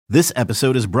This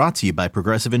episode is brought to you by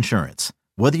Progressive Insurance.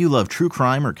 Whether you love true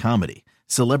crime or comedy,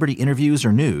 celebrity interviews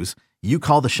or news, you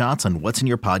call the shots on what's in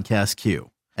your podcast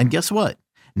queue. And guess what?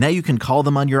 Now you can call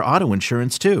them on your auto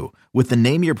insurance too with the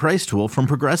Name Your Price tool from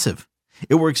Progressive.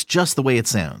 It works just the way it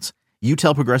sounds. You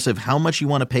tell Progressive how much you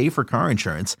want to pay for car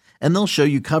insurance, and they'll show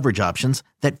you coverage options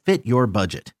that fit your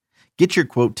budget. Get your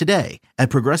quote today at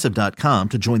Progressive.com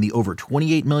to join the over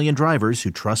 28 million drivers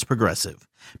who trust Progressive.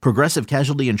 Progressive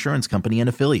Casualty Insurance Company and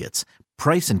Affiliates.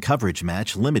 Price and coverage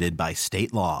match limited by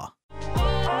state law.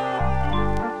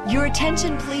 Your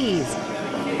attention, please.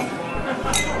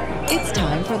 It's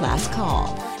time for Last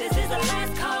Call. This is the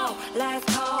last call, last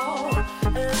call,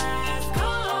 last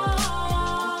call.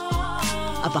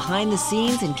 A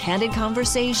behind-the-scenes and candid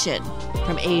conversation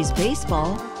from A's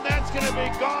baseball. That's going to be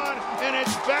gone, and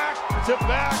it's back to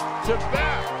back to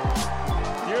back.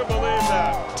 You believe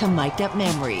that? To mic'd up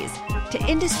memories, to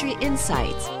industry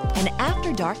insights, and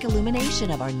after-dark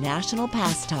illumination of our national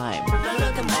pastime. No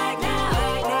looking back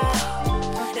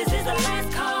now. This is the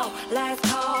last call, last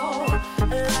call,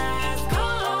 last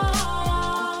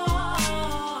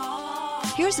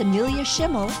call. Here's Amelia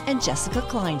Schimmel and Jessica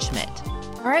Kleinschmidt.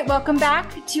 All right, welcome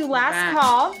back to Last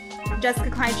Call. Jessica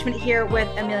Kleinschmidt here with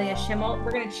Amelia Schimmel.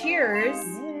 We're gonna cheers.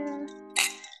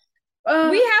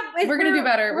 We're gonna do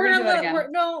better. We're gonna do that again.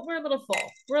 We're a little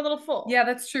full. We're a little full. Yeah,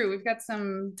 that's true. We've got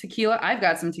some tequila. I've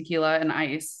got some tequila and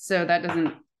ice, so that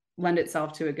doesn't lend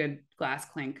itself to a good glass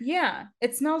clink. Yeah,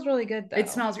 it smells really good though.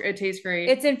 It tastes great.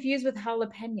 It's infused with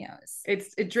jalapenos.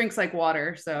 It drinks like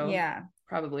water, so yeah,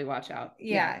 probably watch out.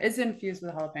 Yeah, it's infused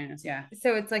with jalapenos. Yeah,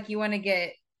 so it's like you want to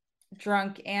get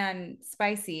drunk and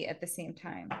spicy at the same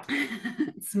time.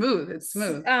 It's smooth.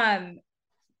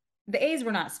 The A's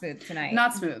were not smooth tonight.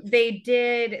 Not smooth.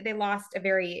 They lost it's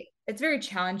a very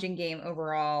challenging game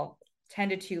overall.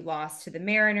 10-2 loss to the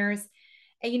Mariners.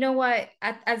 And you know what?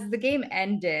 As the game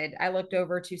ended, I looked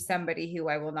over to somebody who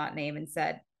I will not name and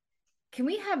said,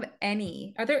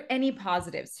 are there any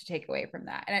positives to take away from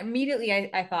that? And immediately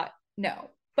I thought,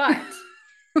 no, but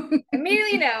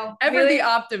immediately no. Ever the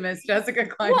optimist, Jessica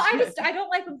Kleinschmidt. Well, I don't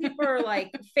like when people are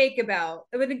like fake about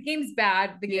when the game's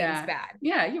bad, the game's bad.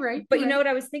 Yeah, you're right. But you know what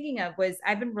I was thinking of was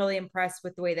I've been really impressed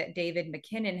with the way that David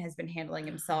McKinnon has been handling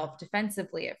himself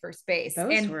defensively at first base.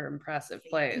 Those were impressive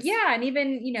plays. Yeah, and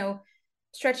even,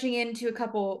 stretching into a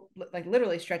couple, like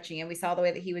literally stretching in. We saw the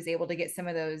way that he was able to get some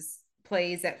of those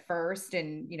plays at first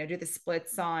and, do the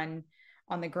splits on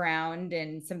the ground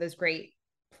and some of those great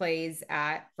plays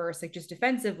at first, like just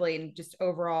defensively and just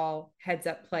overall heads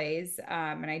up plays.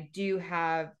 And I do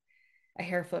have a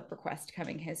hair flip request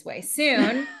coming his way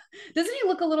soon. Doesn't he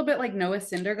look a little bit like Noah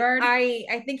Syndergaard?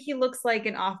 I think he looks like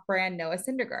an off-brand Noah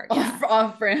Syndergaard. Yeah.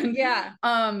 Off-brand. Yeah.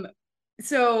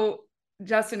 So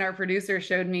Justin, our producer,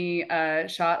 showed me a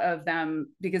shot of them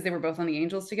because they were both on the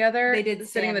Angels together. They did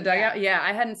sitting in the dugout. Yeah,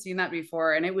 I hadn't seen that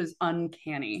before, and it was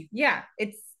uncanny. Yeah,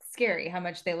 it's scary how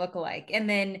much they look alike. And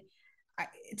then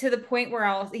to the point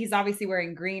where he's obviously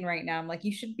wearing green right now. I'm like,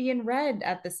 you should be in red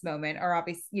at this moment, or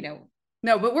obviously,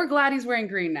 No, but we're glad he's wearing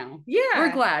green now. Yeah,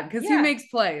 we're glad because he makes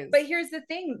plays. But here's the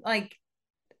thing, like,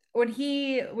 when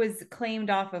he was claimed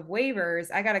off of waivers,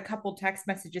 I got a couple text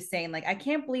messages saying, like, I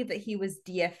can't believe that he was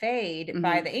DFA'd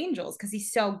by the Angels because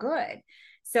he's so good.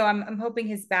 So I'm hoping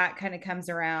his bat kind of comes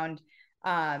around,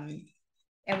 and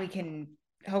we can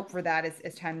hope for that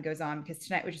as time goes on, because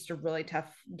tonight was just a really tough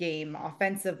game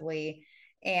offensively.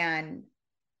 And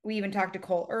we even talked to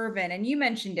Cole Irvin, and you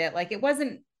mentioned it, like, it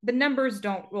wasn't, the numbers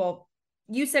don't, well,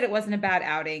 you said it wasn't a bad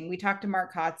outing. We talked to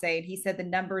Mark Kotze, and he said the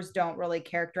numbers don't really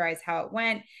characterize how it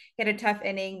went. He had a tough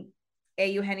inning.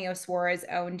 Eugenio Suarez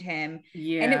owned him.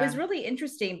 Yeah. And it was really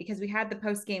interesting because we had the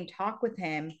post-game talk with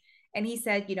him, and he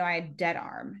said, I had dead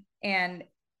arm. And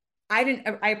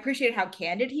I appreciated how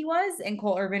candid he was, and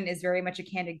Cole Irvin is very much a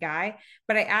candid guy.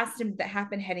 But I asked him if that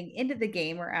happened heading into the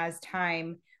game or as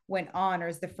time went on, or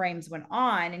as the frames went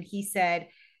on. And he said,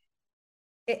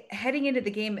 heading into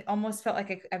the game, it almost felt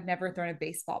like I've never thrown a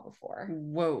baseball before.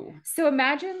 Whoa. So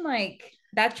imagine, like,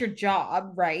 that's your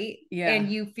job, right? Yeah. And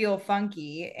you feel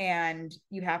funky and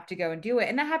you have to go and do it.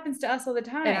 And that happens to us all the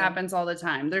time. It happens all the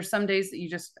time. There's some days that you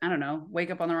just, I don't know, wake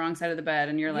up on the wrong side of the bed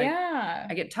and you're like,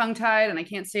 I get tongue tied and I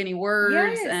can't say any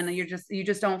words. And you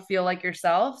just don't feel like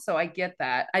yourself. So I get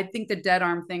that. I think the dead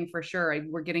arm thing for sure.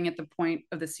 We're getting at the point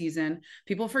of the season.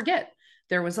 People forget.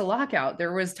 There was a lockout.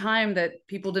 There was time that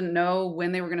people didn't know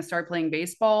when they were going to start playing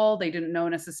baseball. They didn't know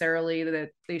necessarily that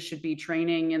they should be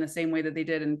training in the same way that they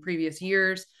did in previous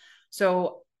years.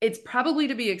 So it's probably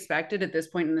to be expected at this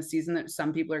point in the season that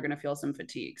some people are going to feel some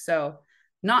fatigue. So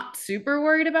not super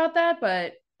worried about that,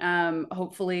 but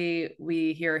Hopefully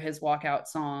we hear his walkout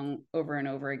song over and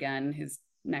over again his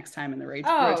next time in the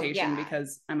rotation,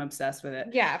 because I'm obsessed with it.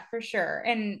 Yeah, for sure.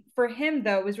 And for him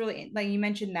though, it was really, like you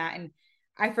mentioned that, and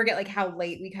I forget like how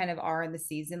late we kind of are in the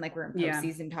season, like we're in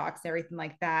postseason talks and everything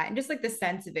like that, and just like the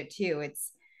sense of it too.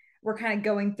 We're kind of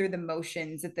going through the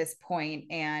motions at this point,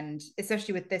 and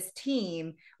especially with this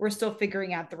team, we're still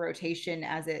figuring out the rotation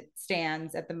as it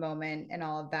stands at the moment and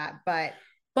all of that.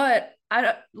 But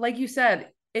I, like you said,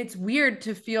 it's weird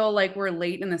to feel like we're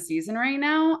late in the season right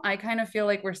now. I kind of feel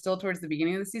like we're still towards the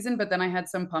beginning of the season, but then I had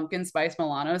some pumpkin spice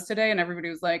Milanos today and everybody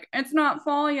was like, it's not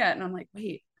fall yet. And I'm like,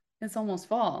 wait, it's almost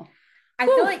fall. I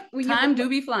feel like time do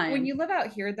be flying. When you live out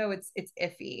here though, it's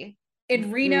iffy. In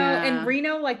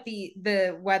Reno, like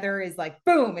the weather is like,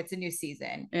 boom, it's a new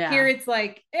season. Yeah. Here it's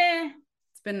like,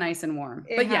 It's been nice and warm.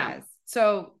 Yeah.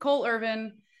 So Cole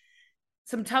Irvin,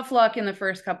 some tough luck in the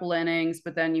first couple innings,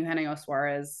 but then Eugenio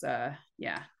Suarez,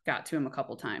 got to him a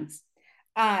couple times.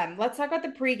 Let's talk about the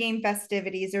pregame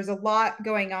festivities. There's a lot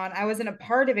going on. I wasn't a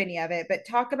part of any of it, but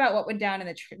talk about what went down in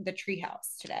the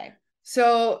treehouse today.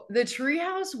 So the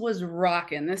treehouse was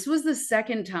rocking. This was the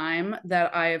second time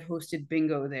that I have hosted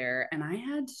bingo there, and I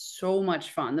had so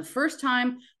much fun. The first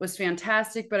time was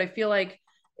fantastic, but I feel like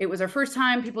it was our first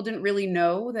time. People didn't really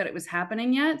know that it was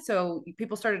happening yet. So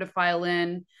people started to file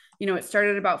in. It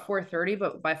started at about 4:30,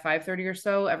 but by 5:30 or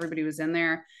so, everybody was in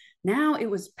there. Now it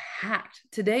was packed.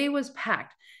 Today was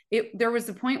packed. There was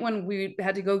a point when we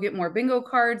had to go get more bingo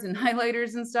cards and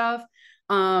highlighters and stuff.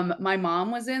 My mom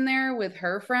was in there with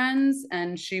her friends,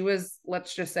 and she was,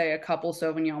 let's just say, a couple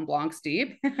Sauvignon Blancs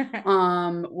deep.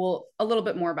 Well, a little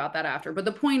bit more about that after. But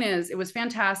the point is, it was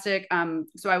fantastic.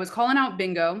 So I was calling out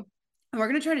bingo, and we're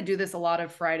going to try to do this a lot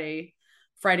of Friday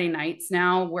nights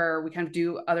now, where we kind of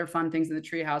do other fun things in the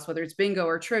treehouse, whether it's bingo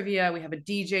or trivia. We have a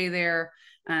DJ there.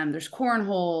 There's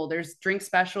cornhole, there's drink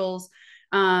specials.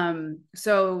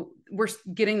 So we're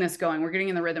getting this going. We're getting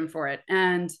in the rhythm for it.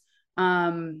 And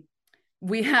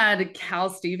we had Cal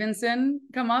Stevenson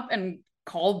come up and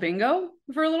call bingo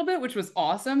for a little bit, which was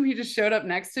awesome. He just showed up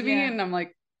next to me and I'm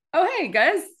like, oh, hey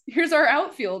guys, here's our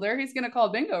outfielder. He's going to call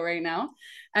bingo right now.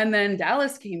 And then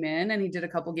Dallas came in and he did a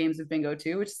couple games of bingo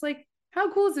too, which is like,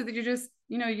 how cool is it that you just,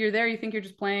 you're there, you think you're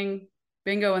just playing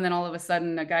bingo, and then all of a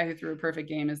sudden a guy who threw a perfect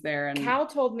game is there. And Cal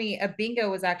told me a bingo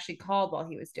was actually called while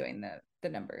he was doing the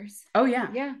numbers. Oh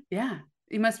yeah.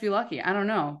 He must be lucky. I don't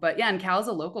know, but yeah. And Cal's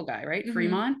a local guy, right? Mm-hmm.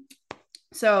 Fremont.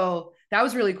 So that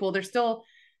was really cool. There's still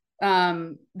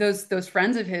those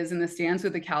friends of his in the stands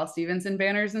with the Cal Stevenson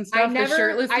banners and stuff. The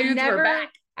shirtless dudes were back.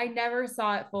 I never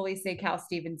saw it fully say Cal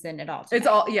Stevenson at all. Today.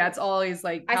 It's always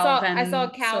like I saw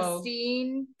Cal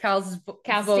Steen. Cal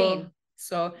Steen.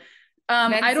 So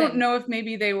I don't know if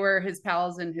maybe they were his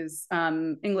pals in his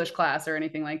English class or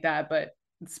anything like that, but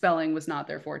spelling was not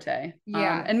their forte.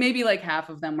 Yeah. And maybe like half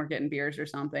of them were getting beers or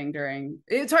something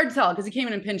it's hard to tell because he came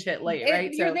in and pinch hit late,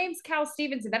 right? Your name's Cal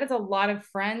Stevenson. That is a lot of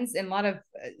friends and a lot of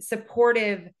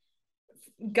supportive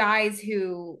guys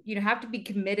who have to be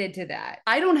committed to that.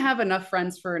 I don't have enough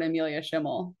friends for an Amelia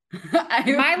Schimmel.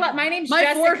 My name's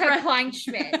Jessica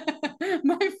Kleinschmidt.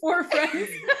 My 4 friends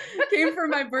came for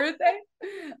my birthday,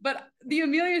 but the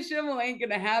Amelia Schimmel ain't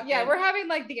gonna happen. Yeah, we're having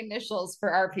like the initials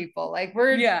for our people. Like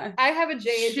I have a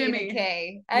J and a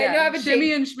K. I know I have a Shimmy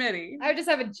J. and Schmitty. I just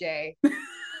have a J.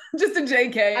 Just a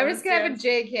JK. I'm just gonna have a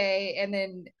JK, and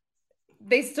then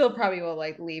they still probably will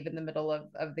like leave in the middle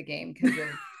of the game because of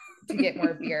to get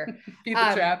more beer. Beat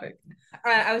the traffic.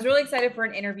 I was really excited for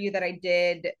an interview that I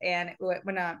did, and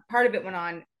when part of it went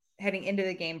on heading into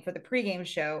the game for the pregame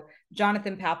show.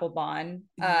 Jonathan Papelbon,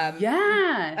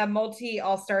 a multi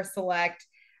all-star select,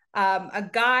 a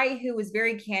guy who was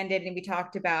very candid, and we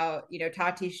talked about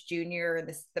Tatis Jr.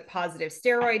 and the positive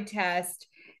steroid test.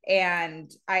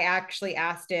 And I actually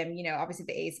asked him, obviously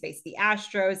the A's faced the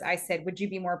Astros. I said, would you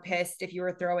be more pissed if you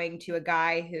were throwing to a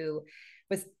guy who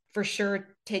was for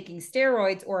sure taking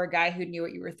steroids or a guy who knew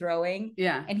what you were throwing?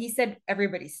 Yeah. And he said,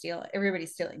 everybody's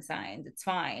stealing signs. It's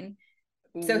fine.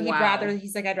 So he's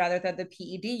like, I'd rather throw the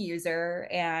PED user.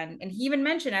 And he even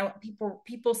mentioned,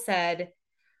 people said,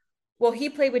 well, he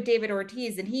played with David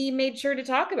Ortiz and he made sure to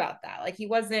talk about that. Like he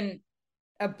wasn't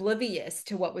oblivious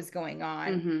to what was going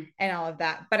on and all of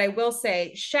that. But I will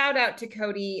say, shout out to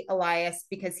Cody Elias,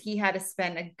 because he had to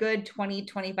spend a good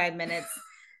 20-25 minutes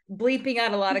bleeping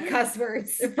out a lot of cuss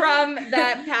words from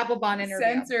that Papelbon interview.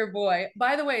 Censor boy.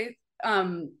 By the way,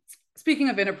 speaking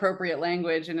of inappropriate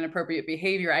language and inappropriate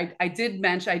behavior, I did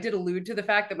allude to the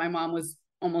fact that my mom was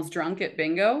almost drunk at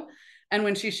bingo. And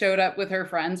when she showed up with her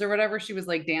friends or whatever, she was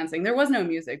like dancing. There was no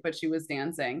music, but she was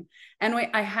dancing. And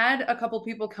I had a couple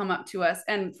people come up to us,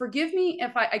 and forgive me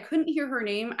if I couldn't hear her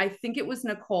name. I think it was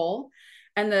Nicole.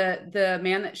 And the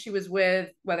man that she was with,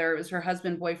 whether it was her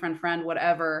husband, boyfriend, friend,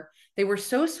 whatever, they were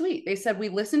so sweet. They said, we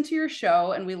listened to your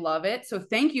show and we love it. So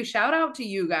thank you. Shout out to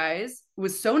you guys. It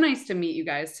was so nice to meet you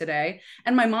guys today.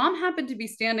 And my mom happened to be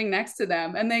standing next to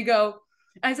them, and they go,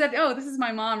 I said, oh, this is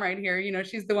my mom right here. You know,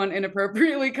 she's the one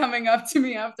inappropriately coming up to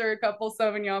me after a couple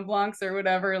Sauvignon Blancs or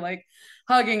whatever, like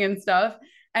hugging and stuff.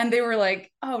 And they were like,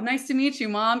 oh, nice to meet you,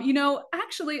 Mom. You know,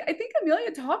 actually, I think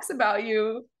Amelia talks about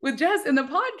you with Jess in the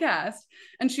podcast.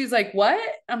 And she's like, what?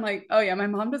 I'm like, oh, yeah, my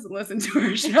mom doesn't listen to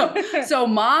her show. So,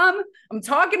 Mom, I'm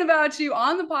talking about you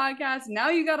on the podcast. Now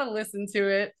you got to listen to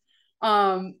it.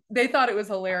 They thought it was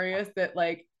hilarious that,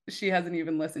 like, she hasn't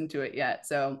even listened to it yet.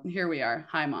 So here we are.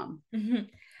 Hi, Mom.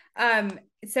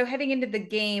 So heading into the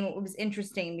game, it was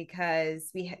interesting because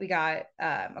we got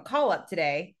a call up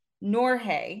today.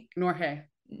 Norge.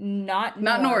 Not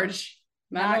Norge.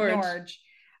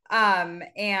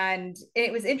 And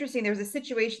it was interesting. There was a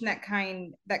situation that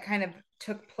kind of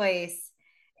took place,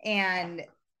 and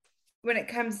when it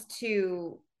comes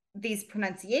to these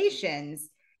pronunciations,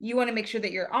 you want to make sure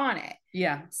that you're on it.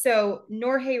 Yeah. So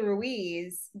Norge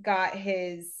Ruiz got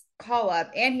his call up,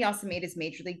 and he also made his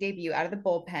major league debut out of the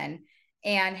bullpen.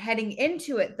 And heading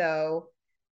into it, though,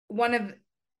 one of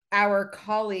our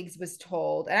colleagues was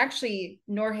told, and actually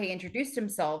Norge introduced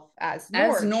himself as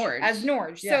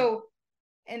Norge. Yeah. So,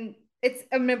 and it's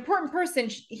an important person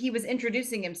he was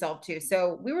introducing himself to.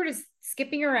 So we were just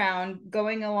skipping around,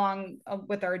 going along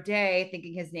with our day,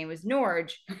 thinking his name was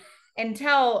Norge.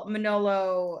 Until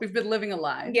Manolo, we've been living a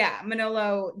lie. Yeah,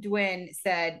 Manolo Dwin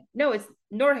said, no, it's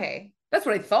Norge. That's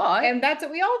what I thought. And that's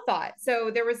what we all thought.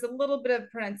 So there was a little bit of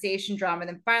pronunciation drama.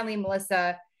 Then finally,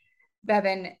 Melissa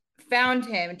Bevan found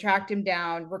him, tracked him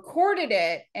down, recorded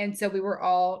it. And so we were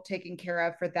all taken care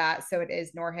of for that. So it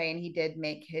is Norge, and he did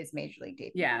make his major league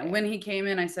debut. Yeah, when he came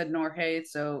in, I said Norge.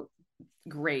 So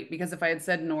great. Because if I had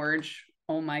said Norge,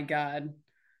 oh my God,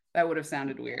 that would have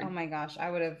sounded weird. Oh my gosh,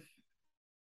 I would have.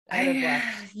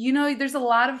 You know, there's a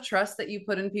lot of trust that you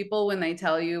put in people when they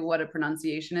tell you what a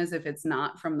pronunciation is, if it's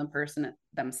not from the person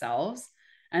themselves.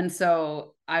 And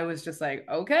so I was just like,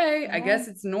 okay, I guess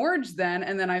it's Norge then.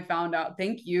 And then I found out,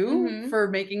 thank you for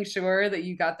making sure that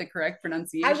you got the correct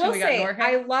pronunciation. I will say,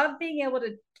 I love being able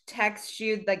to text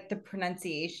you like the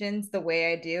pronunciations the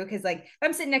way I do. Cause like if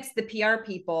I'm sitting next to the PR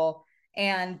people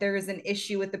and there's an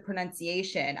issue with the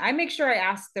pronunciation, I make sure I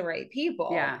ask the right people.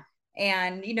 Yeah.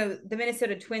 And, you know, the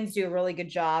Minnesota Twins do a really good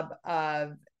job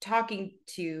of talking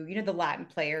to, you know, the Latin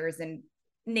players and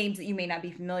names that you may not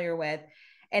be familiar with.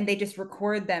 And they just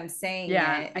record them saying it.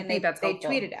 And I think they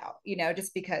tweet it out, you know,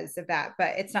 just because of that.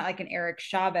 But it's not like an Eric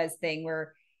Chavez thing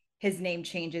where his name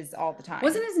changes all the time.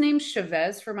 Wasn't his name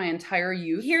Chavez for my entire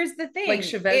youth? Here's the thing. Like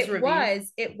Chavez Ravine?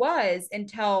 It was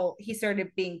until he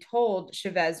started being told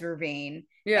Chavez Ravine.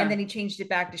 Yeah. And then he changed it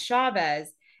back to Chavez.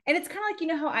 And it's kind of like, you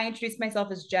know how I introduce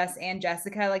myself as Jess and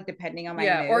Jessica, like depending on my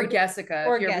mood. Or Jessica,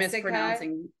 if you're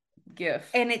mispronouncing GIF.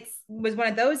 And it was one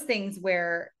of those things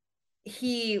where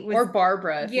he was, or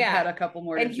Barbara, if you had a couple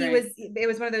more. And it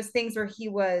was one of those things where he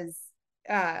was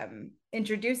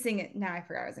introducing it. Now I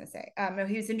forgot what I was going to say. No,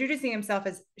 he was introducing himself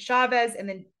as Chavez and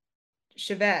then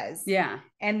Chavez. Yeah.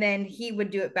 And then he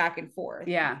would do it back and forth.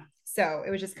 Yeah. So it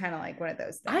was just kind of like one of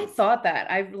those things. I thought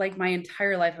that. I've like my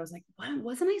entire life, I was like, what?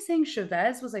 Wasn't I saying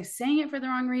Chavez? Was I saying it for the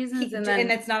wrong reasons? And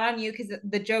it's not on you, because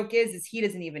the joke is he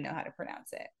doesn't even know how to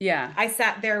pronounce it. Yeah. I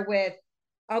sat there with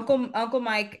Uncle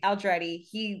Mike Aldretti.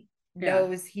 He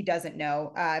knows he doesn't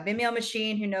know. Vimeo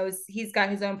Machine, who knows he's got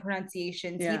his own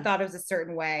pronunciations. Yeah. He thought it was a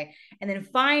certain way. And then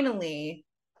finally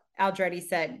Aldretti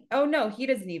said, oh no, he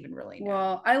doesn't even really know.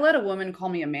 Well, I let a woman call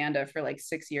me Amanda for like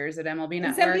 6 years at MLB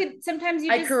Network. Sometimes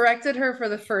I corrected her for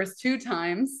the first 2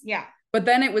 times. Yeah. But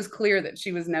then it was clear that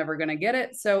she was never going to get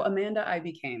it. So Amanda, I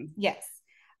became. Yes.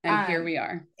 And here we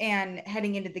are. And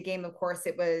heading into the game, of course,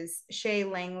 it was Shea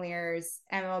Langlier's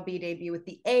MLB debut with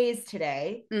the A's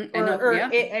today. In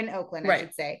Oakland, I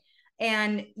should say.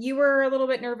 And you were a little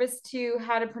bit nervous to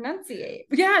how to pronunciate.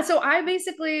 Yeah. So I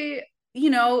basically, you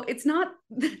know, it's not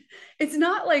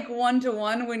like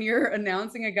 1-to-1 when you're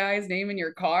announcing a guy's name in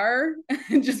your car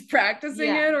and just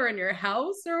practicing it, or in your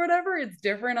house or whatever. It's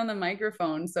different on the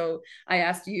microphone. So I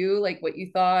asked you like what you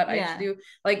thought I should do,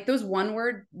 like those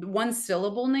one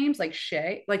syllable names like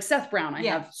Shay, like Seth Brown. I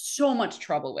have so much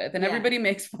trouble with, and everybody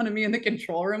makes fun of me in the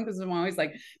control room because I'm always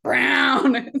like,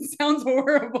 Brown, it sounds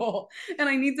horrible and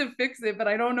I need to fix it, but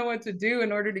I don't know what to do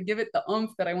in order to give it the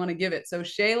oomph that I want to give it. So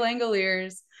Shea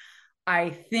Langoliers, I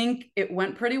think it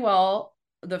went pretty well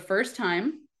the first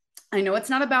time. I know it's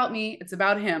not about me, it's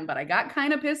about him, but I got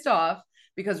kind of pissed off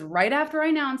because right after I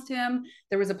announced him,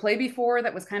 there was a play before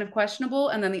that was kind of questionable.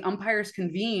 And then the umpires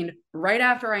convened right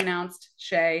after I announced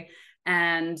Shea.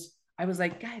 And I was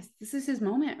like, guys, this is his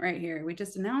moment right here. We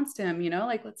just announced him,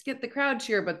 like, let's get the crowd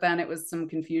cheer. But then it was some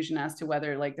confusion as to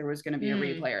whether like there was going to be a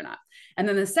replay or not. And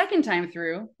then the second time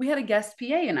through, we had a guest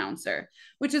PA announcer,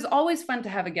 which is always fun to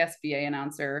have a guest PA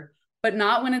announcer, but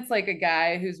not when it's like a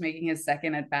guy who's making his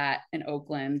second at bat in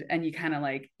Oakland. And you kind of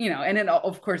like, and it,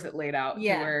 of course it laid out to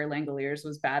where Langoliers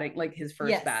was batting, like his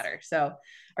first batter. So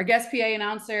our guest PA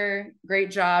announcer, great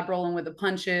job rolling with the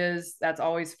punches. That's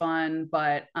always fun.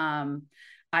 But,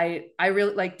 I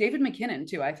really like David McKinnon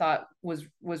too. I thought was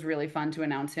really fun to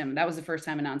announce him. That was the first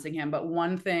time announcing him. But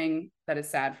one thing that is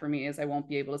sad for me is I won't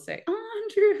be able to say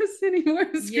Andrus anymore.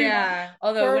 Yeah.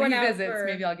 Although pour when he visits,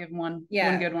 maybe I'll give him one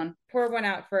good one. Pour one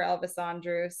out for Elvis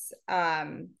Andrus.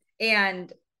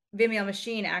 And Vimeo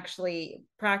Machine actually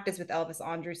practiced with Elvis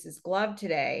Andrus's glove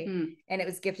today, and it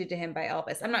was gifted to him by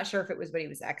Elvis. I'm not sure if it was when he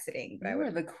was exiting, but you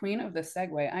were the queen of the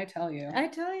segue. I tell you.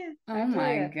 Oh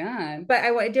my God. But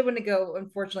I did want to go,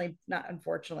 not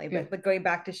unfortunately, but going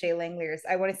back to Shea Langoliers,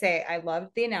 I want to say I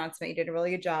loved the announcement. You did a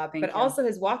really good job. But also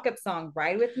his walk-up song,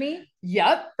 Ride With Me.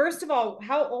 Yep. First of all,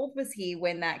 how old was he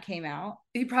when that came out?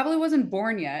 He probably wasn't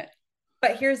born yet.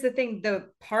 But here's the thing, the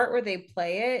part where they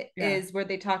play it is where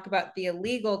they talk about the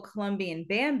illegal Colombian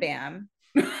Bam Bam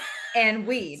and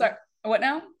weed. Sorry, what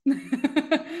now?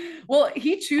 Well,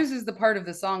 he chooses the part of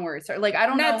the song where it starts. Like, I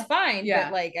don't know. That's fine. Yeah.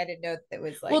 But like, I didn't know that it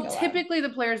was like. Well, typically the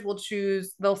players will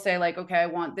choose, they'll say like, okay, I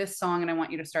want this song and I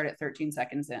want you to start at 13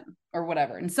 seconds in or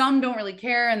whatever. And some don't really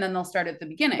care. And then they'll start at the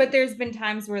beginning. But there's been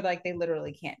times where like they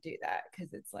literally can't do that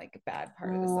because it's like a bad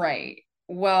part of the song. Right.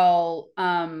 Well,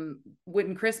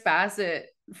 when Chris Bassett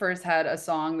first had a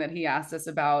song that he asked us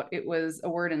about, it was a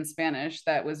word in Spanish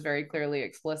that was very clearly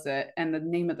explicit, and the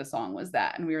name of the song was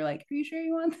that, and we were like, are you sure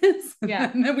you want this?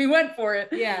 Yeah. And then we went for it.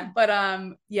 Yeah. But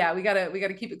we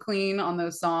gotta keep it clean on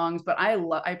those songs. But I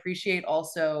appreciate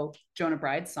also Jonah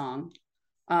Bride's song,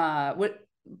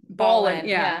 Ballin'.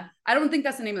 Yeah. I don't think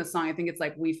that's the name of the song. I think it's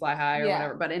like We Fly High or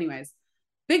whatever. But anyways,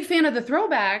 big fan of the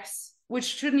throwbacks, which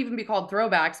shouldn't even be called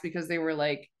throwbacks because they were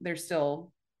like, they're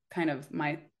still kind of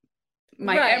my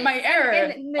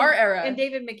era, our era. And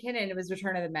David McKinnon, it was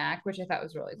Return of the Mac, which I thought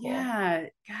was really cool. Yeah,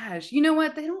 gosh, you know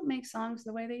what? They don't make songs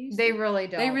the way they used to. They really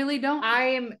don't. They really don't.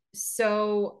 I am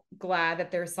so glad that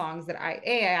there's songs that I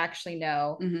actually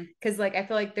know, because like I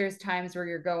feel like there's times where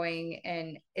you're going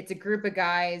and it's a group of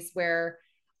guys where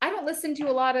I don't listen to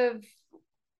a lot of,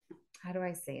 how do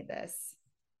I say this,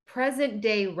 present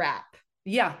day rap.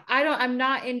 Yeah. I'm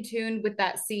not in tune with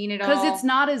that scene at all. Because it's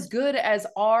not as good as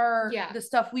the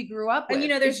stuff we grew up with. And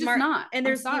there's just not. And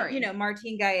there's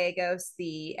Martin Gallegos,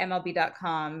 the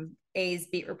MLB.com A's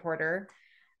beat reporter.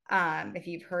 If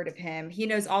you've heard of him, he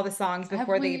knows all the songs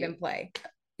before they even play.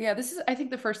 Yeah, this is I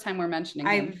think the first time we're mentioning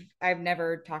him. I've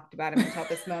never talked about him until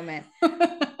this moment.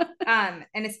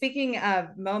 And speaking of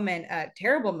a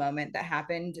terrible moment that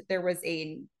happened, there was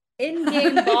a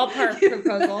in-game ballpark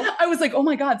proposal. I was like, oh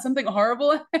my God, something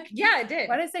horrible. Yeah, it did.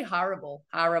 Why did I say horrible?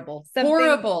 Horrible.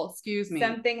 Excuse me.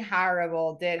 Something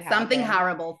horrible did happen. Something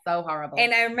horrible. So horrible.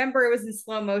 And I remember it was in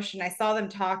slow motion. I saw them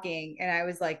talking and I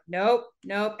was like, nope.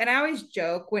 And I always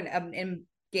joke when an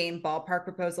in-game ballpark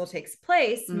proposal takes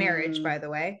place, marriage, by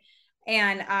the way.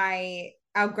 And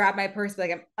I'll grab my purse, be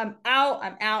like, I'm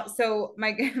out. So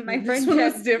my friend Jen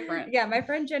was different. Yeah, my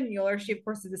friend Jen Mueller, she of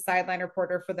course is a sideline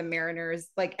reporter for the Mariners.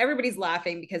 Like everybody's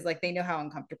laughing because like they know how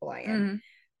uncomfortable I am.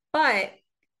 But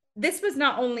this was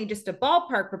not only just a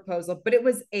ballpark proposal, but it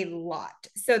was a lot.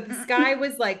 So this guy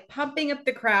was like pumping up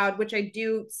the crowd, which I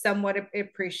do somewhat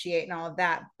appreciate and all of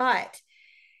that. But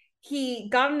he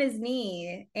got on his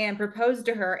knee and proposed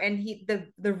to her, and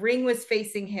the ring was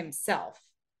facing himself.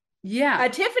 Yeah.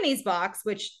 Tiffany's box,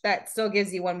 which that still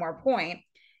gives you one more point.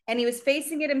 And he was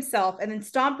facing it himself. And then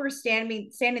Stomper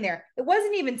standing there. It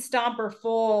wasn't even Stomper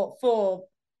full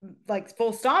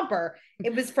Stomper.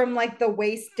 It was from like the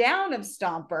waist down of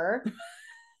Stomper.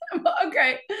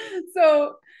 Okay.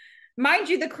 So mind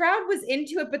you, the crowd was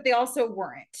into it, but they also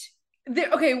weren't.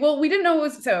 Okay. Well, we didn't know it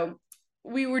was, so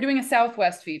we were doing a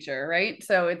Southwest feature, right?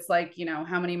 So it's like,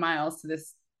 how many miles to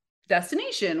this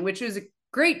destination, which was a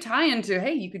great tie into,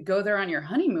 hey, you could go there on your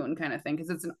honeymoon kind of thing,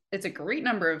 because it's a great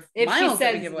number of miles.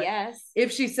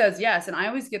 If she says yes, and I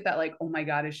always get that like, oh my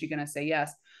God, is she gonna say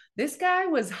yes? This guy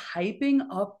was hyping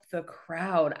up the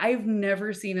crowd. I've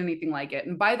never seen anything like it.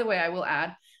 And by the way, I will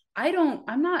add,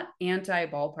 I'm not anti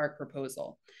ballpark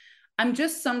proposal. I'm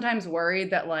just sometimes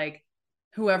worried that like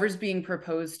whoever's being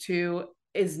proposed to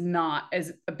is not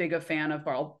as a big a fan of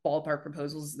ballpark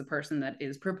proposals as the person that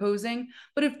is proposing.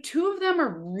 But if two of them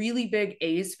are really big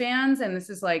A's fans and this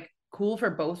is like cool for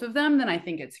both of them, then I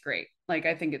think it's great. Like,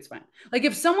 I think it's fine. Like,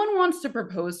 if someone wants to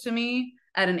propose to me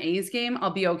at an A's game,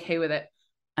 I'll be okay with it.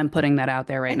 I'm putting that out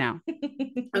there right now.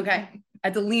 Okay. I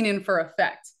had to lean in for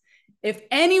effect. If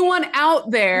anyone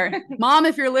out there, Mom,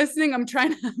 if you're listening, I'm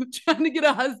trying to get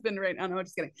a husband right now. No,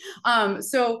 just kidding.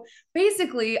 So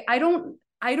basically, I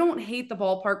don't hate the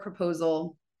ballpark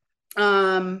proposal.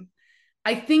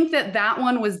 I think that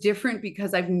one was different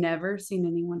because I've never seen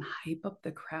anyone hype up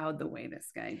the crowd the way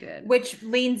this guy did. Which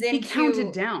leans into... He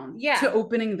counted down to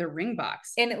opening the ring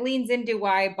box. And it leans into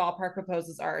why ballpark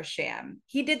proposals are a sham.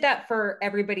 He did that for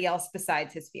everybody else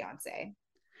besides his fiance.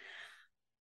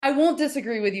 I won't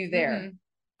disagree with you there. Mm-hmm.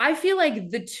 I feel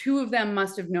like the two of them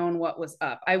must have known what was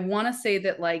up. I want to say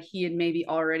that like he had maybe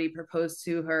already proposed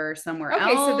to her somewhere else.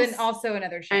 Okay, so then also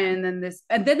another sham. And then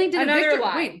they did another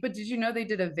lie. Wait, but did you know they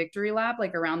did a victory lap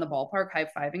like around the ballpark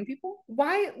high-fiving people?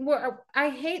 Why? I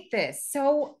hate this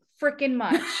so freaking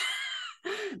much.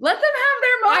 Let them have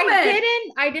their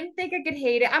moment. I didn't think I could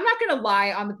hate it. I'm not going to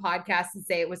lie on the podcast and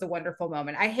say it was a wonderful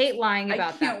moment. I hate lying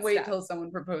about that. I can't wait till someone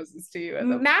proposes to you.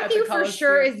 Matthew for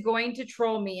sure is going to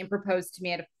troll me and propose to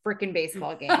me at a freaking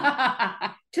baseball game.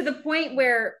 To the point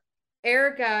where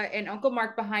Erica and Uncle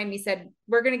Mark behind me said,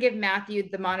 we're going to give Matthew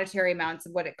the monetary amounts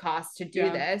of what it costs to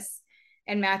do this.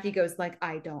 And Matthew goes like,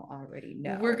 I don't already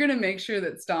know. We're going to make sure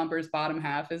that Stomper's bottom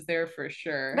half is there for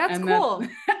sure. That's cool.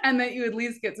 And that you at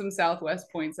least get some Southwest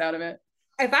points out of it.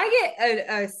 If I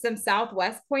get some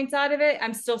Southwest points out of it,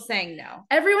 I'm still saying no.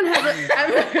 Everyone has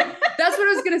that's what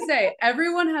I was going to say.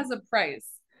 Everyone has a price.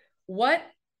 What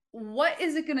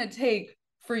is it going to take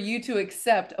for you to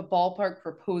accept a ballpark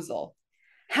proposal?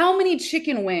 How many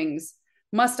chicken wings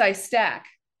must I stack?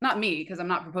 Not me, because I'm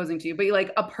not proposing to you, but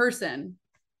like a person.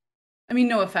 I mean,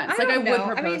 no offense. I would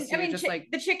propose to you, just like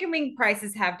the chicken wing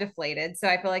prices have deflated, so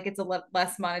I feel like it's a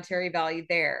less monetary value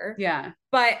there. Yeah,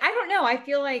 but I don't know. I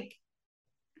feel like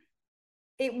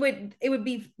it would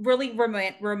be really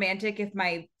romantic if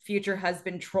my future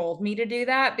husband trolled me to do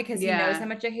that because he knows how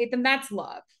much I hate them. That's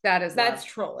love. That's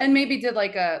trolling. And maybe did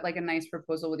like a nice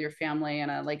proposal with your family and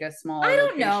a small. I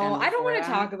don't know. I don't want to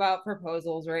talk about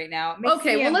proposals right now.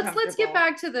 Okay, well let's get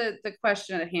back to the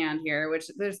question at hand here,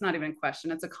 which there's not even a question.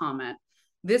 It's a comment.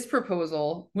 This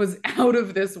proposal was out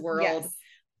of this world. Yes.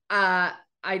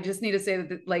 I just need to say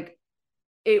that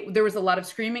there was a lot of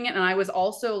screaming it, and I was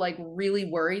also like really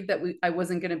worried that I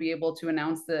wasn't going to be able to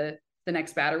announce the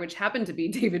next batter, which happened to be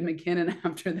David McKinnon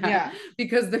after that,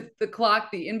 because the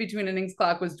clock, the in between innings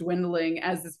clock, was dwindling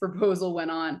as this proposal went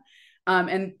on.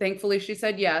 And thankfully she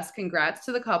said yes. Congrats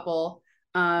to the couple.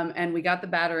 And we got the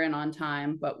batter in on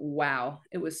time, but wow,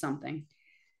 it was something.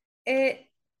 It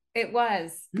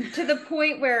was to the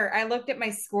point where I looked at my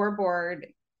scoreboard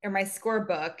or my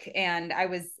scorebook and I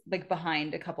was like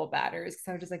behind a couple batters because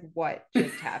I was just like, what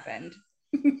just happened?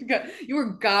 You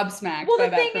were gobsmacked. Well, the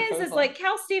thing is like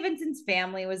Cal Stevenson's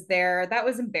family was there. That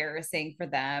was embarrassing for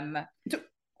them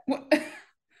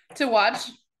to watch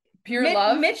pure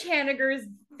love. Mitch Haniger's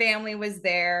family was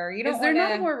there. Is there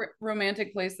no more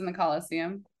romantic place than the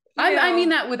Coliseum? I mean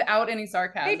that without any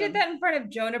sarcasm. They did that in front of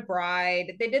Jonah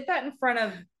Bride. They did that in front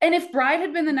of... And if Bride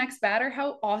had been the next batter,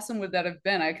 how awesome would that have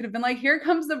been? I could have been like, here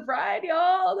comes the bride,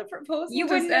 y'all. The proposal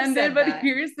just ended, but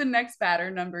here's the next batter,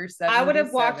 number 7. I would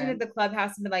have walked into the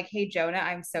clubhouse and been like, hey, Jonah,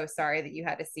 I'm so sorry that you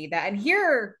had to see that. And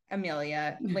here,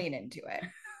 Amelia, lean into it.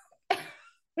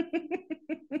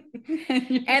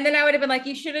 And then I would have been like,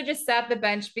 you should have just sat the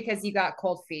bench because you got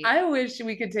cold feet. I wish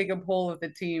we could take a poll of the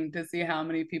team to see how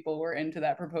many people were into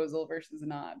that proposal versus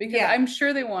not, because I'm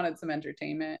sure they wanted some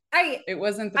entertainment. It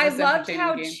wasn't I loved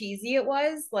how cheesy it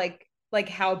was, like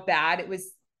how bad it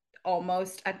was.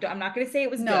 Almost, I'm not going to say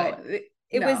it was good.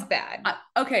 It was bad.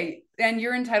 Okay, and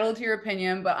you're entitled to your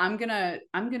opinion, but I'm gonna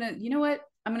you know what,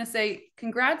 I'm gonna say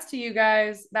congrats to you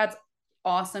guys. That's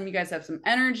awesome. You guys have some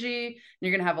energy.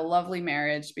 You're gonna have a lovely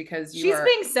marriage because she's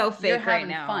being so fake right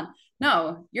now. Fun.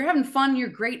 No, you're having fun. You're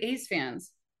great A's fans,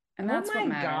 and that's what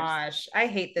matters. Oh my gosh, I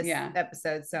hate this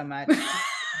episode so much.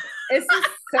 It's just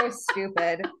so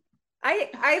stupid.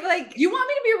 I like. You want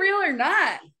me to be real or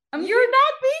not? You're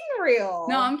not being real.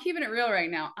 No, I'm keeping it real right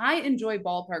now. I enjoy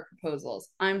ballpark proposals.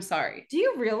 I'm sorry. Do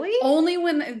you really? Only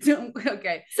when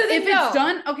okay. So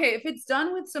if it's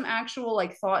done with some actual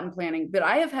like thought and planning, but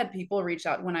I have had people reach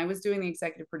out when I was doing the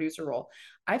executive producer role.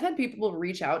 I've had people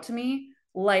reach out to me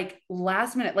like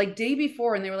last minute, like day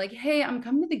before, and they were like, hey, I'm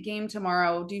coming to the game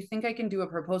tomorrow. Do you think I can do a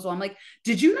proposal? I'm like,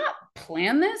 did you not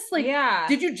plan this? Like,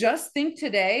 did you just think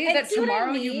today that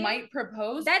tomorrow you might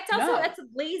propose? That's also, that's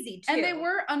lazy too. And they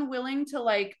were unwilling to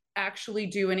like actually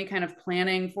do any kind of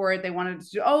planning for it. They wanted to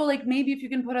do, like maybe if you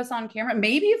can put us on camera,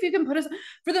 maybe if you can put us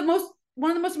for one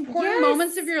of the most important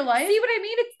moments of your life. See what I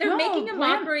mean? They're making a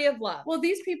mockery of love. Well,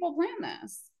 these people plan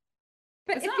this.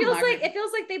 But it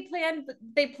feels like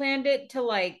they planned it to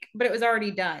like, but it was already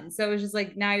done. So it was just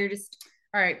like, now you're just.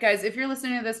 All right, guys, if you're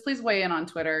listening to this, please weigh in on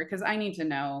Twitter because I need to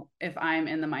know if I'm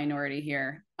in the minority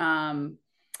here.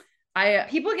 I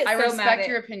respect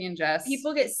your opinion, Jess.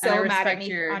 People get so mad at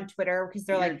me on Twitter because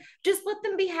they're like, just let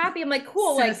them be happy. I'm like,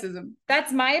 cool. Cynicism. Like,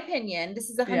 that's my opinion.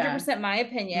 This is 100% my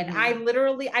opinion.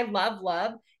 Mm-hmm. I love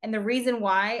love. And the reason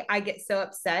why I get so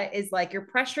upset is like, you're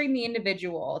pressuring the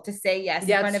individual to say yes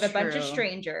in front of a bunch of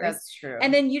strangers. That's true.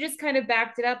 And then you just kind of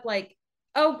backed it up like,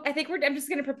 oh, I'm just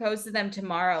going to propose to them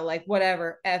tomorrow. Like,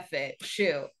 whatever, F it,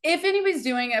 shoot. If anybody's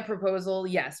doing a proposal,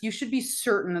 yes, you should be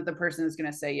certain that the person is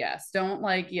going to say yes. Don't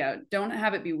don't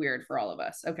have it be weird for all of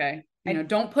us. Okay.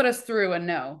 Don't put us through a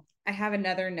no. I have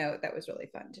another note that was really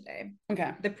fun today.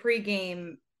 Okay. The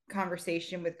pregame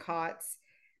conversation with Kotz,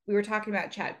 we were talking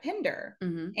about Chad Pinder,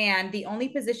 and the only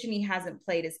position he hasn't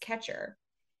played is catcher.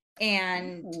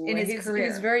 And in his career,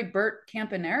 he's very Bert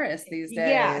Campaneris these days.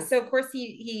 Yeah. So of course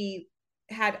he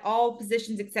had all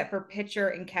positions except for pitcher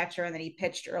and catcher, and then he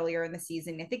pitched earlier in the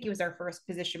season. I think he was our first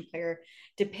position player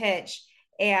to pitch.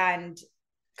 And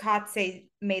Kotze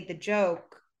made the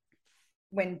joke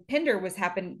when Pinder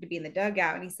happened to be in the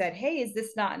dugout, and he said, hey, is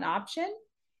this not an option?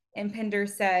 And Pinder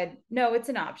said, no, it's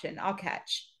an option. I'll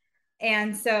catch.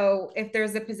 And so if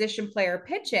there's a position player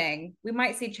pitching, we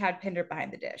might see Chad Pinder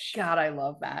behind the dish. God, I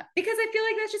love that. Because I feel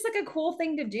like that's just like a cool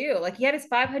thing to do. Like he had his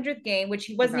 500th game, which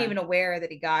he wasn't even aware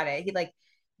that he got it. He like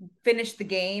finished the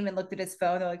game and looked at his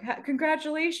phone. They're like,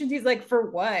 congratulations. He's like, for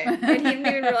what? And he didn't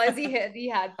even realize he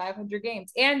had 500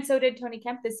 games. And so did Tony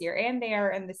Kemp this year. And they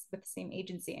are with the same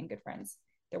agency and good friends.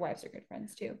 Their wives are good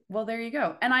friends too. Well, there you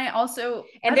go. And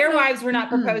their wives were not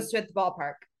proposed to at the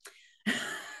ballpark.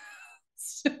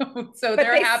 So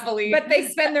they're happily, but they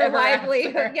spend their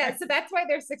livelihood. Yeah, so that's why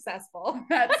they're successful.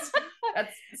 That's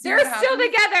they're still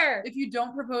together. If you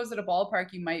don't propose at a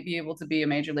ballpark, you might be able to be a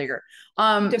major leaguer.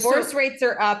 Divorce rates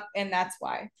are up, and that's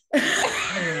why.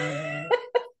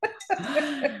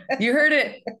 You heard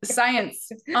it, science.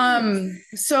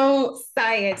 So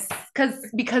science,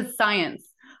 because science.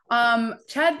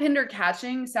 Chad Pinder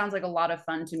catching sounds like a lot of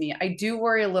fun to me. I do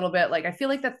worry a little bit. Like, I feel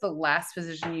like that's the last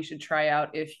position you should try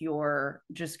out if you're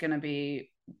just going to be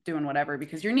doing whatever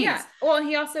because your knees. Yeah. Well,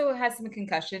 he also has some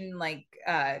concussion,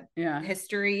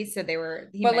 history. So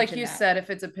but like you said, if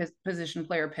it's a position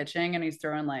player pitching and he's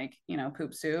throwing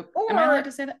poop soup, am I allowed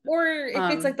to say that? Or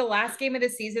if it's like the last game of the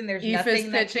season, there's nothing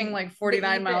pitching like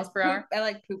 49 miles per hour. I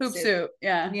like poop soup.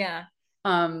 Yeah. Yeah.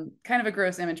 Kind of a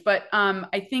gross image, but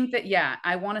I think that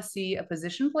I want to see a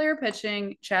position player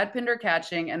pitching, Chad Pinder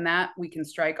catching, and that we can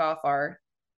strike off our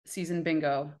season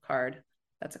bingo card.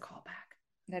 That's a callback.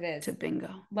 That is to bingo.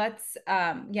 Let's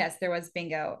yes, there was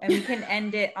bingo, and we can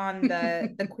end it on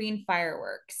the Queen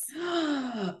fireworks.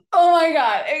 Oh my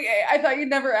god. Okay, I thought you'd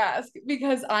never ask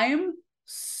because I'm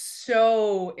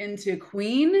so into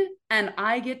Queen, and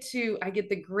I get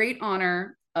the great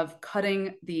honor of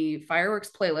cutting the fireworks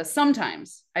playlist.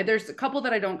 Sometimes there's a couple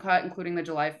that I don't cut, including the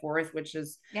July 4th, which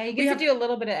is you get to do a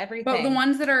little bit of everything. But the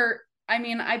ones that are,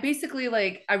 I basically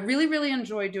I really, really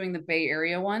enjoy doing the Bay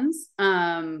Area ones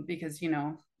because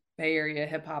Bay Area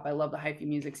hip hop. I love the hyphy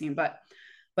music scene, but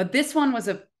this one was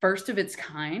a first of its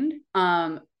kind.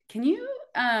 Can you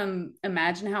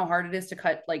imagine how hard it is to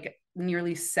cut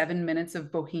nearly 7 minutes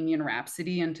of Bohemian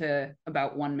Rhapsody into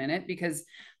about 1 minute because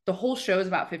the whole show is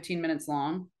about 15 minutes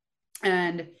long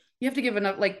and you have to give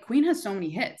enough, Queen has so many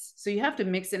hits. So you have to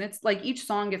mix in. It's each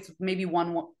song gets maybe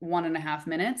 1.5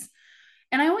 minutes.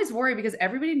 And I always worry because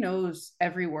everybody knows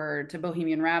every word to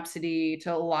Bohemian Rhapsody,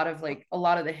 to a lot of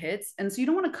the hits. And so you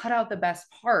don't want to cut out the best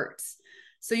parts.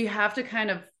 So you have to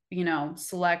kind of,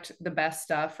 select the best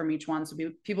stuff from each one so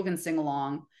people can sing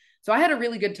along. So I had a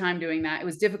really good time doing that. It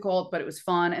was difficult, but it was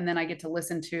fun. And then I get to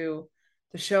listen to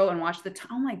the show and watch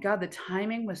oh my God, the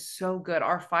timing was so good.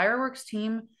 Our fireworks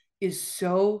team is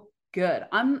so good.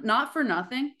 I'm not for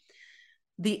nothing.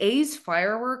 The A's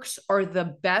fireworks are the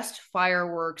best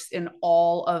fireworks in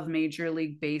all of Major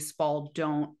League Baseball.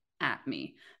 Don't at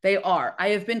me. They are. I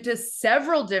have been to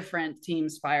several different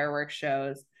teams' fireworks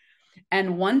shows,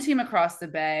 and one team across the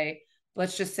bay,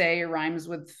 let's just say it rhymes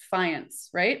with Fiance,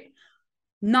 right?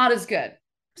 Not as good.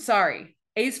 Sorry.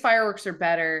 A's fireworks are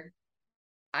better.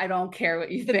 I don't care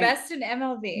what you the think. Best in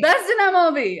MLB. Best in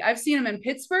MLB. I've seen him in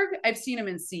Pittsburgh. I've seen him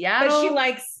in Seattle.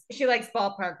 But she likes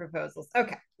ballpark proposals.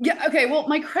 Okay. Yeah. Okay. Well,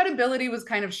 my credibility was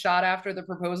kind of shot after the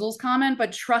proposals comment,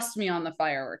 but trust me on the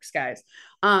fireworks, guys.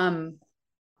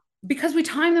 Because we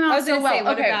timed them out so well. Say,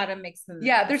 what about him makes them?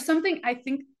 Yeah. There's something I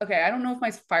think. Okay. I don't know if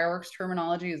my fireworks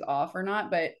terminology is off or not,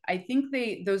 but I think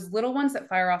those little ones that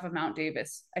fire off of Mount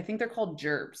Davis, I think they're called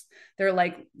gerbs. They're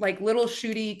like little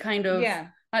shooty kind of. Yeah.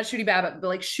 Not shooty babbitt, but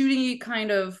like shooty kind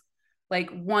of like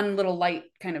one little light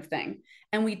kind of thing.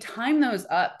 And we time those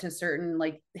up to certain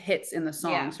like hits in the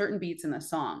song, certain beats in the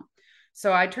song.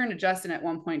 So I turned to Justin at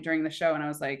one point during the show and I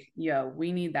was like, yo,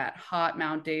 we need that hot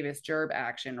Mount Davis gerb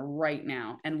action right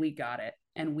now. And we got it.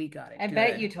 I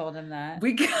bet you told him that.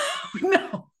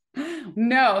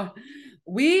 No,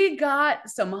 we got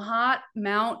some hot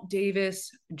Mount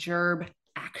Davis gerb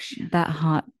action. That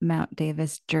hot Mount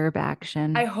Davis gerb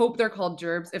action. I hope they're called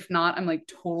gerbs. If not, I'm like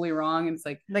totally wrong. It's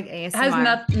like ASMR.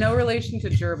 Has no relation to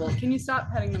gerbil. Can you stop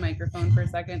petting the microphone for a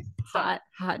second? Hot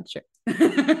gerb.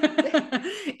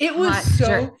 It was hot so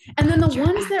gerb. And then the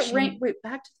ones that rain,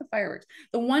 back to the fireworks.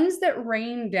 The ones that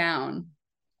rain down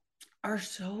are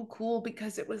so cool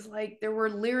because it was like there were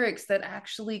lyrics that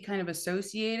actually kind of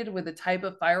associated with the type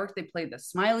of fireworks. They played the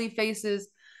smiley faces.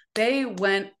 They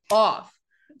went off.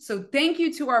 So thank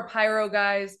you to our pyro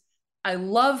guys. I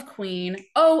love Queen.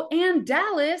 Oh, and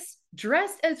Dallas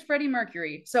dressed as Freddie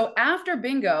Mercury. So after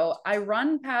bingo, I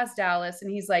run past Dallas and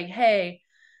he's like, hey,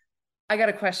 I got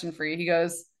a question for you. He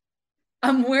goes,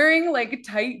 I'm wearing like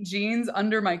tight jeans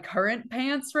under my current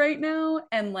pants right now.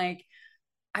 And like,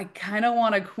 I kind of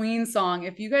want a Queen song.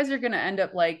 If you guys are going to end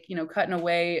up like, cutting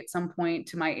away at some point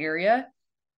to my area,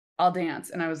 I'll dance.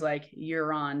 And I was like,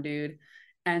 you're on, dude.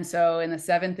 And so in the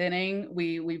 7th inning,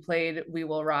 we played We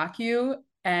Will Rock You,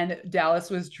 and Dallas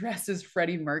was dressed as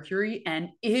Freddie Mercury, and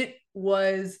it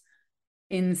was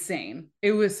insane.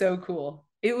 It was so cool.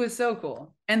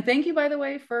 And thank you, by the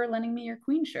way, for lending me your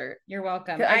Queen shirt. You're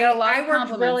welcome. I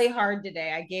worked really hard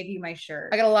today. I gave you my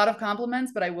shirt. I got a lot of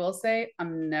compliments, but I will say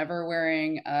I'm never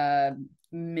wearing a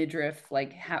midriff what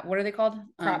are they called?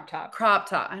 Crop top.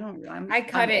 I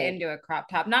cut it into a crop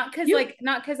top, not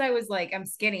because I was like I'm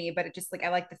skinny, but it just like I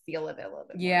like the feel of it a little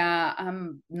bit more. Yeah,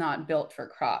 I'm not built for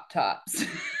crop tops.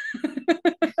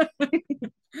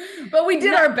 But we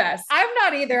did our best. I'm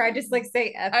not either. I just like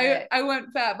say F it. I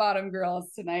went fat bottom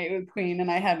girls tonight with Queen,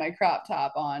 and I had my crop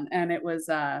top on, and it was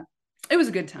a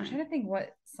good time. I'm trying to think what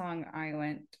song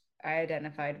I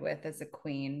identified with as a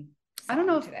Queen. I don't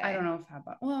know if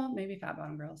maybe Fat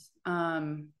Bottom Girls.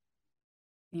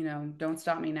 Don't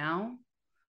Stop Me Now.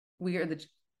 We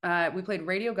played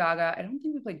Radio Gaga. I don't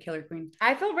think we played Killer Queen.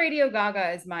 I feel Radio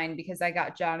Gaga is mine because I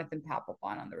got Jonathan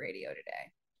Papelbon on the radio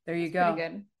today. There you go. Pretty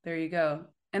good. There you go.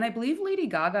 And I believe Lady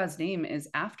Gaga's name is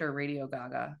after Radio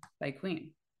Gaga by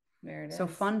Queen. There it is. So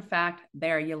fun fact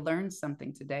there, you learned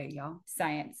something today, y'all.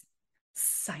 Science.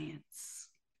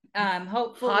 Hot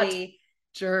Hopefully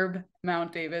gerb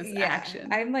Mount Davis action.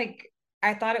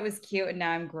 I thought it was cute and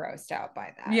now I'm grossed out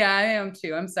by that. Yeah, I am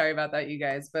too. I'm sorry about that, you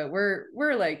guys, but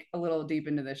we're like a little deep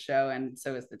into the show, and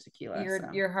so is the tequila.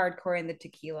 You're hardcore in the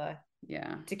tequila.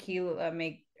 Yeah. Tequila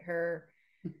make her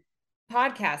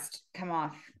podcast come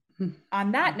off.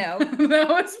 On that note,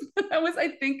 that was I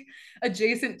think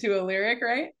adjacent to a lyric,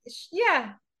 right?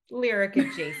 Yeah, lyric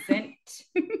adjacent.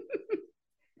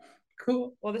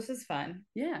 Cool. Well, this is fun.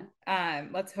 Yeah.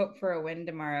 Let's hope for a win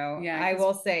tomorrow. Yeah. I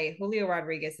will say Julio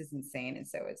Rodriguez is insane, and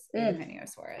so is Eugenio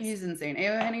Suarez. He's insane.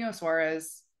 Eugenio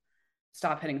Suarez,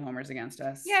 stop hitting homers against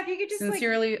us. Yeah, if you could just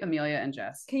sincerely, Amelia and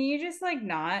Jess. Can you just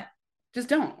not? Just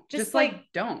don't. Just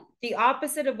don't. The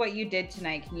opposite of what you did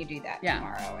tonight. Can you do that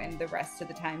tomorrow and the rest of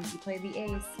the times you play the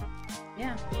A's?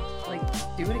 Yeah.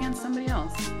 Do it against somebody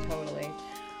else. Totally.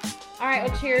 All right.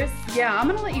 Well, cheers. Yeah, I'm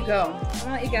gonna let you go. I'm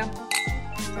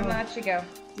gonna let you go.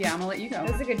 Yeah, I'm gonna let you go.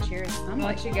 That was a good cheers. I'm gonna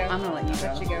let you go. I'm gonna let you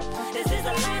go. This is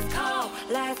the last call.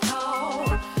 Last call.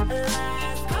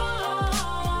 Last call.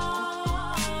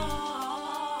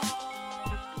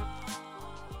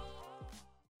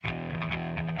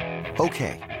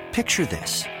 Okay, picture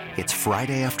this. It's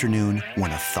Friday afternoon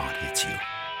when a thought hits you.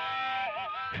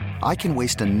 I can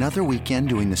waste another weekend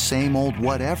doing the same old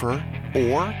whatever,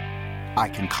 or I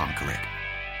can conquer it.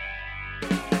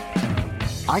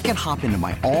 I can hop into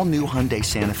my all-new Hyundai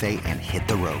Santa Fe and hit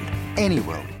the road. Any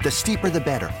road. The steeper, the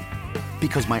better.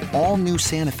 Because my all-new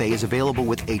Santa Fe is available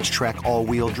with H-Track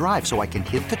all-wheel drive, so I can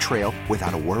hit the trail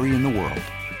without a worry in the world.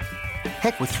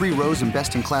 Heck, with 3 rows and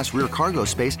best-in-class rear cargo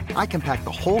space, I can pack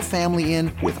the whole family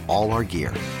in with all our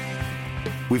gear.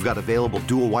 We've got available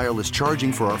dual wireless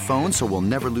charging for our phones, so we'll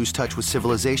never lose touch with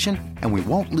civilization, and we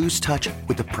won't lose touch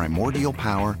with the primordial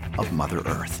power of Mother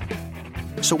Earth.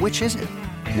 So which is it?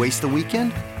 Waste the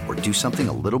weekend or do something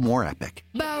a little more epic?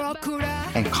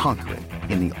 And conquer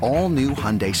it in the all-new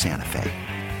Hyundai Santa Fe.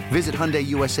 Visit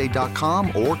HyundaiUSA.com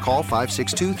or call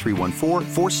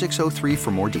 562-314-4603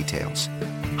 for more details.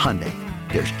 Hyundai,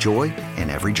 there's joy in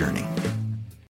every journey.